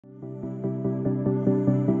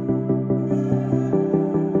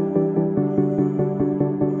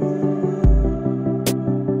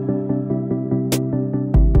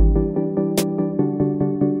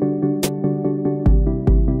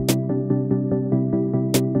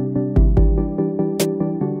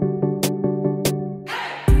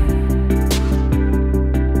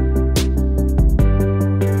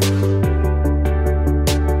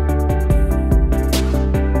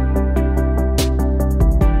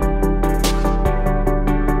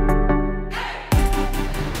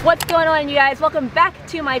going on, you guys? Welcome back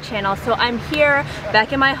to my channel. So I'm here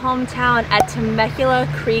back in my hometown at Temecula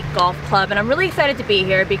Creek Golf Club, and I'm really excited to be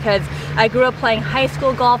here because I grew up playing high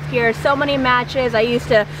school golf here. So many matches. I used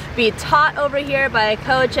to be taught over here by a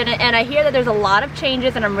coach, and I hear that there's a lot of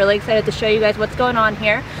changes, and I'm really excited to show you guys what's going on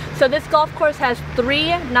here. So this golf course has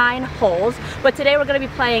 9 holes, but today we're going to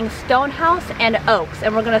be playing Stonehouse and Oaks,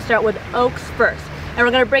 and we're going to start with Oaks first. And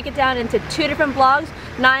we're going to break it down into 2 different vlogs,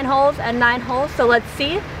 9 holes and 9 holes. So let's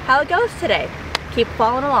see how it goes today. Keep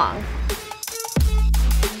following along.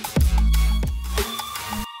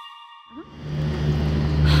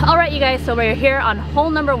 Alright, you guys, so we're here on hole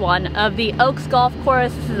number 1 of the Oaks golf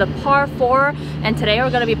course. This is a par 4, and today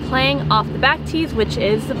we're going to be playing off the back tees, which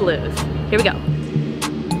is the blues. Here we go.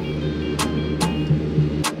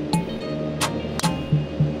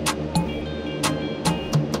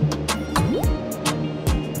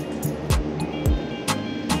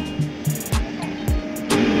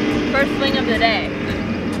 First swing of the day.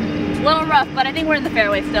 A little rough, but I think we're in the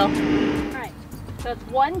fairway still. Alright, so it's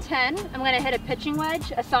 110. I'm going to hit a pitching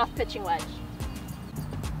wedge, a soft pitching wedge.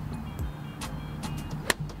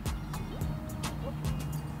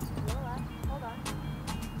 Hold on.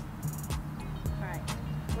 Alright,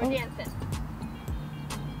 we're dancing.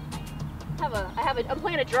 I'm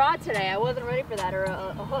playing a draw today. I wasn't ready for that, or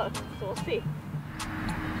a hook, so we'll see.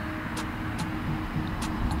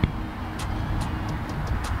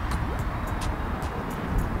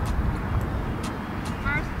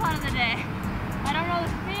 Of the day. I don't know the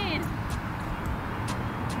speed.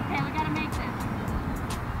 Okay, we gotta make this.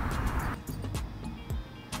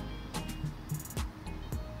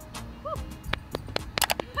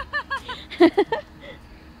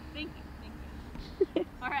 Thank you.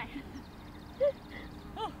 Alright.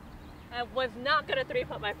 I was not gonna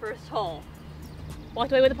 3-putt my first hole.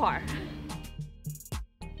 Walked away with a par.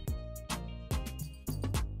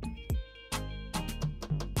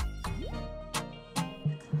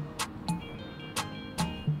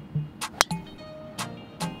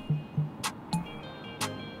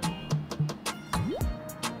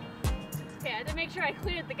 Make sure I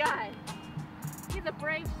cleared the guy. He's a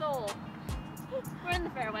brave soul. We're in the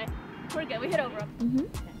fairway. We're good. We hit over him.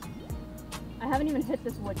 Okay. I haven't even hit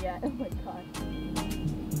this wood yet. Oh my god.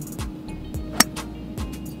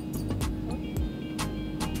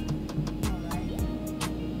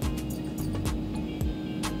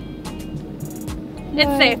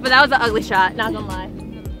 It's safe, but that was an ugly shot. Not gonna lie.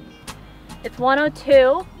 It's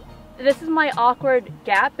 102. This is my awkward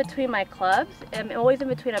gap between my clubs. I'm always in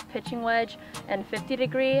between a pitching wedge and 50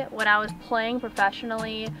 degree. When I was playing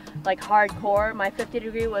professionally, like hardcore, my 50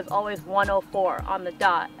 degree was always 104 on the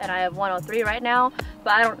dot, and I have 103 right now,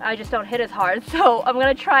 but I just don't hit as hard. So I'm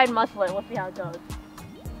gonna try and muscle it. We'll see how it goes.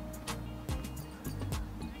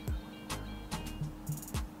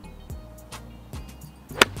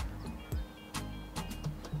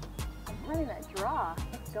 I'm having that draw.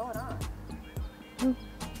 What's going on?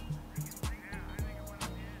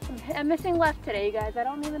 I'm missing left today, you guys. I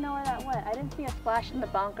don't even know where that went. I didn't see a splash in the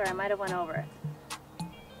bunker. I might have went over it.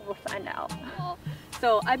 We'll find out.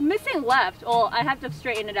 So I'm missing left. Well, I have to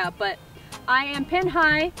straighten it out, but I am pin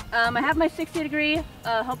high. I have my 60 degree.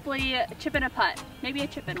 Hopefully a chip in a putt. Maybe a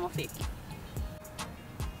chip in, we'll see.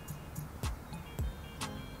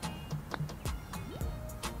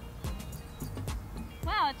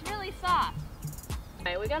 Wow, it's really soft.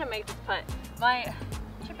 Alright, we gotta make this putt. My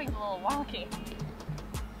chipping's a little wonky.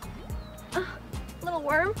 Little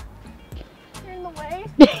worm, you're in the way.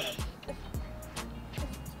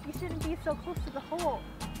 You shouldn't be so close to the hole.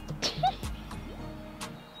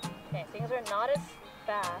 Okay, things are not as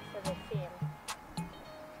fast as they seem.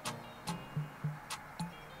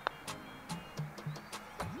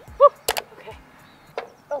 Woo! Okay.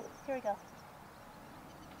 Oh, here we go.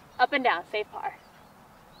 Up and down, safe par.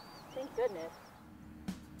 Thank goodness.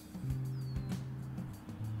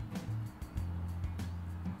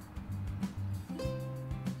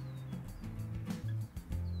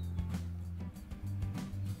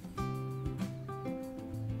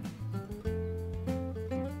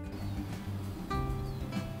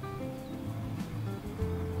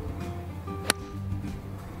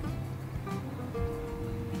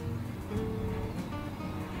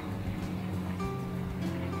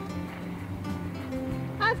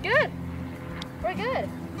 That's good. We're good.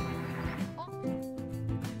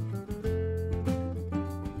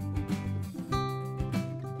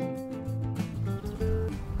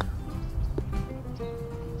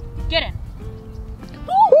 Get in.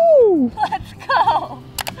 Woo! Let's go.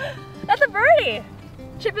 That's a birdie.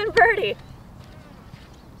 Chip in birdie.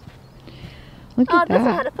 Look at that. This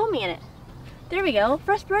one had a foamy in it. There we go.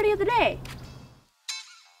 First birdie of the day.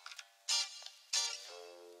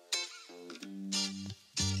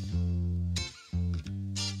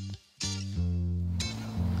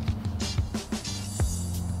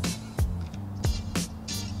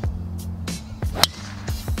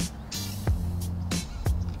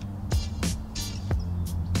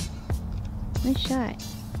 Nice shot.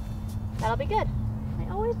 That'll be good. I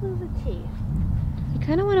always lose a tee. You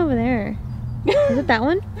kind of went over there. Is it that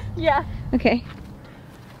one? Yeah. Okay.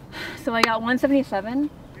 So I got 177.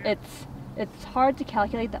 It's hard to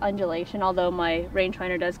calculate the undulation, although my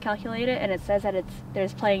rangefinder does calculate it, and it says that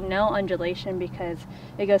there's playing no undulation because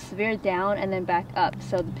it goes severe down and then back up.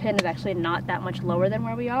 So the pin is actually not that much lower than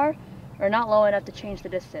where we are, or not low enough to change the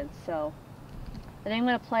distance. So I think I'm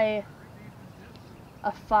gonna play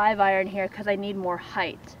a 5-iron here because I need more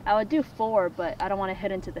height. I would do 4, but I don't want to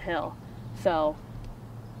hit into the hill. So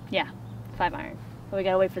yeah, 5-iron. But we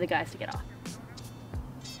gotta wait for the guys to get off.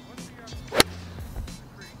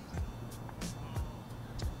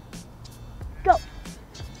 Go! I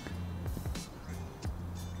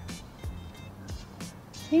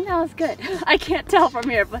think that was good. I can't tell from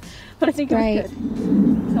here, but I think it was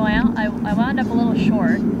good. So I wound up a little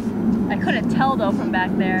short. I couldn't tell though from back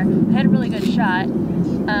there. I had a really good shot.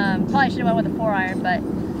 Probably should have went with a 4-iron, but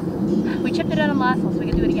we chipped it out on the last one, so we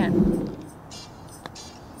can do it again.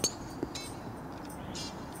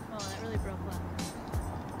 Oh, that really broke up.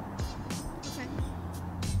 Okay.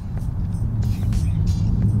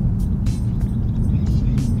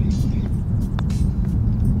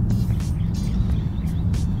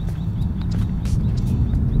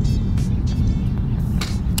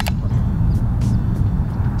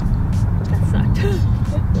 That sucked.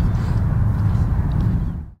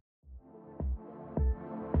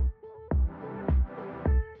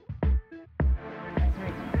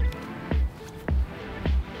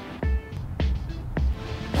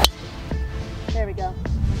 There we go.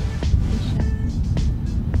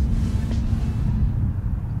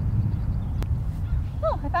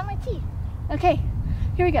 Oh, I found my tee. Okay,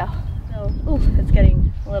 here we go. So, ooh, it's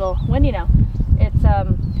getting a little windy now.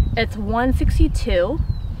 It's 162,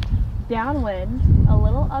 downwind, a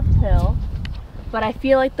little uphill, but I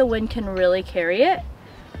feel like the wind can really carry it.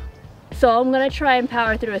 So I'm gonna try and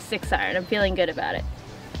power through a 6-iron. I'm feeling good about it.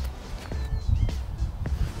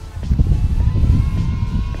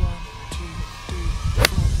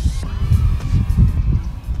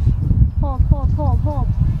 Hold.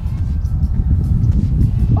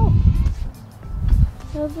 Oh,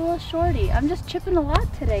 that was a little shorty. I'm just chipping a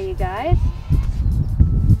lot today, you guys.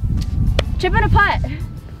 Chipping a putt.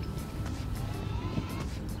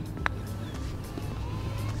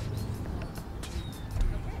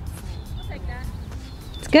 I'll take that.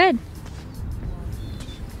 It's good.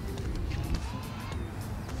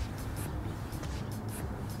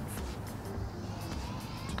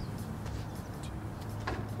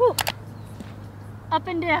 Whew. Up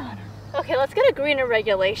and down. Okay, let's get a greener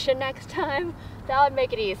regulation next time. That would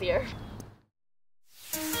make it easier.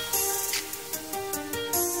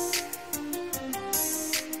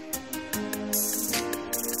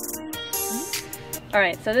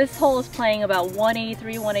 Alright, so this hole is playing about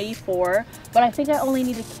 183, 184, but I think I only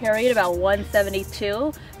need to carry it about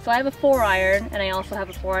 172. So I have a 4-iron, and I also have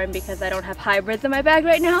a 4-iron because I don't have hybrids in my bag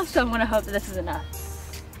right now, so I'm going to hope that this is enough.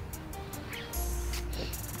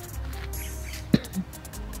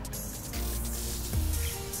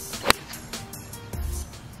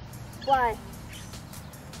 Why?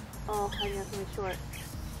 Oh, I got something short.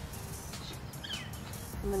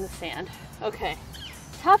 I'm in the sand. Okay.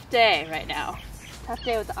 Tough day right now. Tough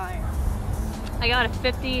day with the iron. I got a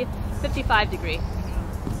 55 degree.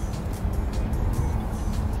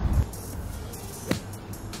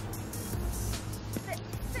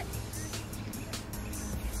 Sit.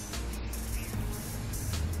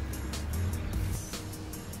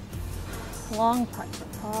 Long putt for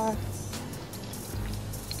par.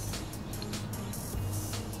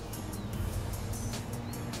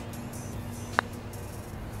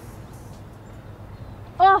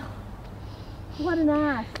 Oh, what an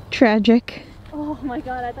ass. Tragic. Oh my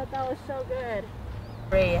god, I thought that was so good.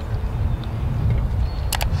 3.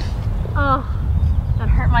 Oh, that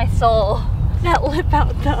hurt my soul. That lip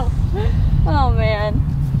out though. Oh man.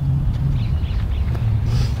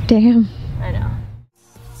 Damn. I know.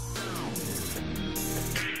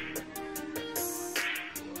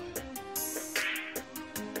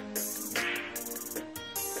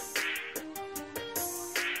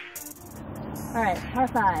 All right, par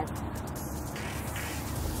 5.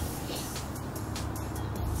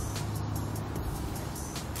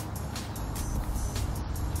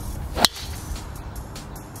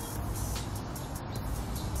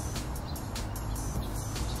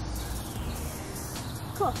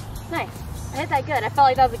 Cool, nice. I hit that good. I felt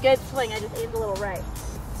like that was a good swing. I just aimed a little right.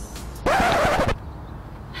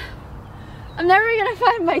 I'm never gonna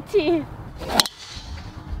find my tee.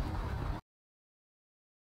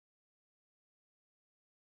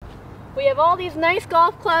 We have all these nice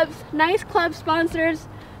golf clubs, nice club sponsors.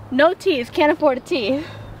 No tees, can't afford a tee.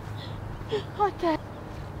 What the?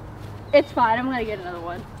 It's fine, I'm gonna get another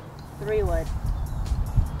one. 3 wood.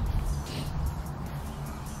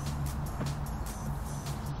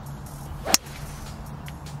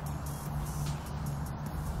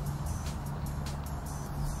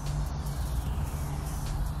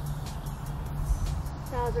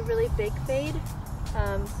 That was a really big fade.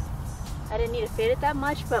 I didn't need to fade it that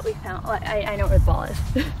much, but we found, I know where the ball is.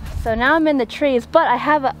 So now I'm in the trees, but I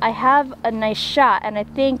have a nice shot, and I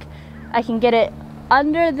think I can get it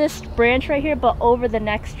under this branch right here, but over the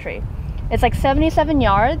next tree. It's like 77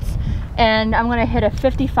 yards, and I'm gonna hit a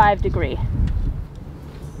 55 degree.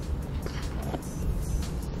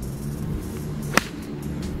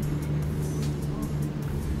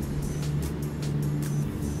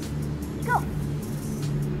 Go.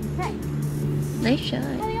 Okay. Nice shot.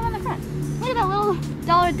 On the front. Look at that little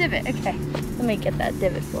dollar divot. Okay, let me get that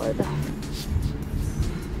divot for it though.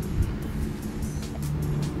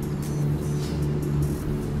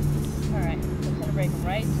 Alright, I'm gonna break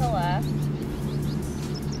right to left.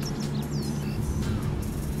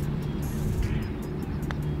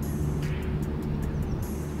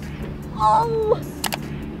 Oh!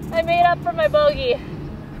 I made up for my bogey.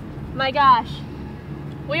 My gosh.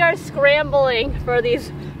 We are scrambling for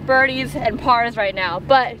these birdies and pars right now,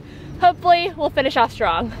 but hopefully we'll finish off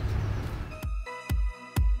strong.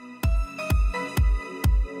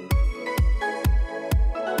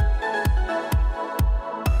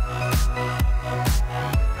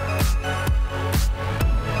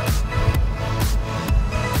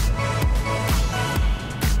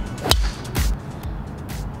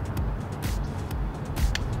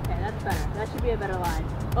 Okay, that's better. That should be a better line.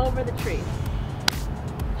 Over the tree.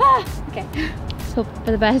 Ah, okay. Let's hope for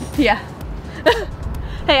the best. Yeah.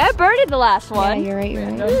 Hey, I birdied the last one. Yeah, you're right,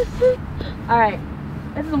 All right,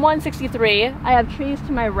 this is 163. I have trees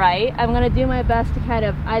to my right. I'm gonna do my best to kind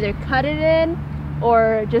of either cut it in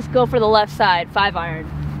or just go for the left side, 5-iron.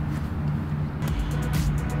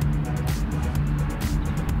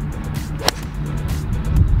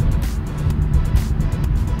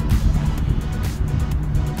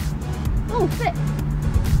 Oh, sit.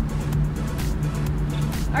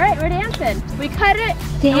 All right, we're dancing. We cut it,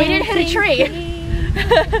 and we didn't hit a tree. Keep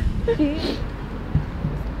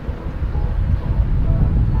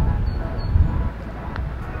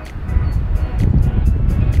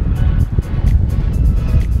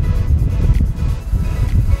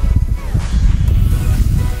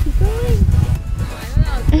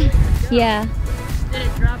going. Yeah.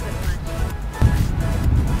 Didn't drop as much.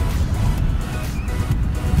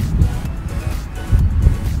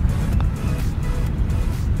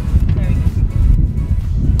 There we go.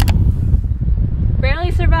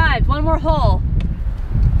 Barely survived. One more hole.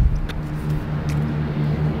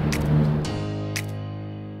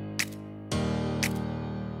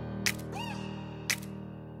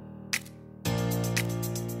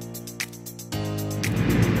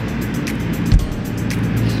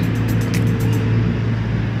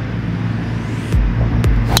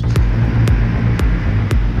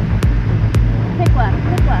 Pick left,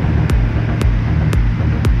 pick left.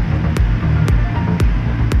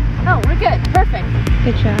 Oh, we're good. Perfect.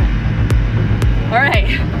 Good shot. All right.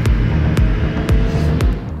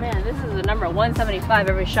 Man, this is a number 175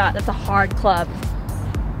 every shot. That's a hard club.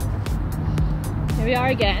 Here we are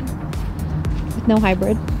again. With no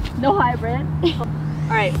hybrid. No hybrid. All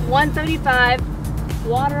right, 175,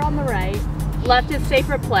 water on the right. Left is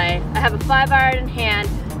safer play. I have a 5-iron in hand,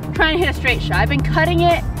 trying to hit a straight shot. I've been cutting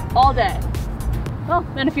it all day. Well,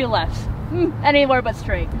 then a few lefts. Anywhere but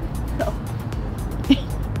straight. So.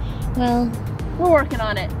 Well, We're working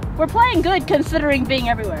on it. We're playing good considering being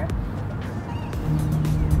everywhere.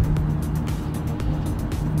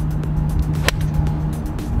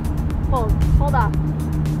 Hold off.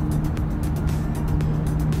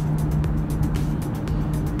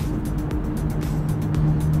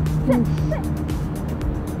 Sit.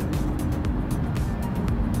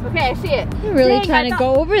 Okay, I see it. you're really Dang, trying to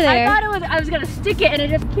go over there. I thought I was gonna stick it, and it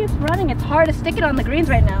just keeps running. It's hard to stick it on the greens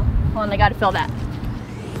right now. Hold on, I gotta fill that.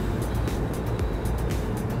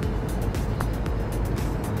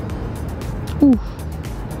 Ooh.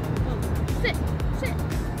 Sit.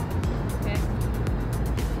 Okay.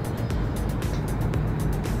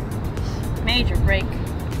 Major break.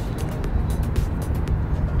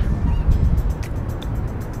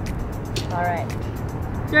 All right.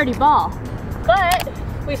 Dirty ball. But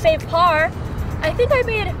we saved par. I think I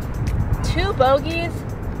made 2 bogeys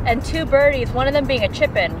and 2 birdies, one of them being a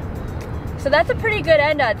chip in. So that's a pretty good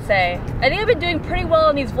end, I'd say. I think I've been doing pretty well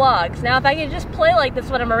in these vlogs. Now if I could just play like this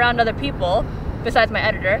when I'm around other people, besides my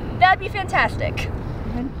editor, that'd be fantastic.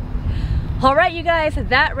 Alright you guys,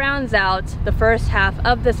 that rounds out the first half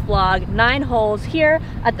of this vlog. 9 holes here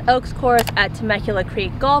at the Oaks course at Temecula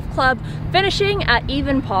Creek Golf Club, finishing at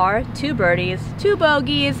even par, 2 birdies, 2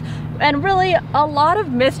 bogeys, and really a lot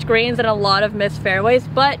of missed greens and a lot of missed fairways,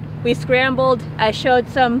 but we scrambled. I showed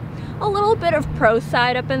a little bit of pro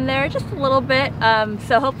side up in there, just a little bit.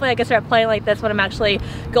 So hopefully I can start playing like this when I'm actually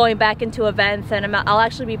going back into events, and I'll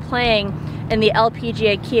actually be playing in the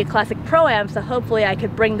LPGA Kia Classic Pro-Am, so hopefully I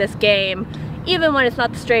could bring this game, even when it's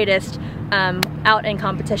not the straightest, out in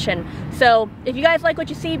competition. So if you guys like what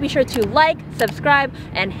you see, be sure to like, subscribe,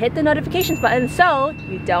 and hit the notifications button so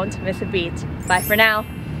you don't miss a beat. Bye for now.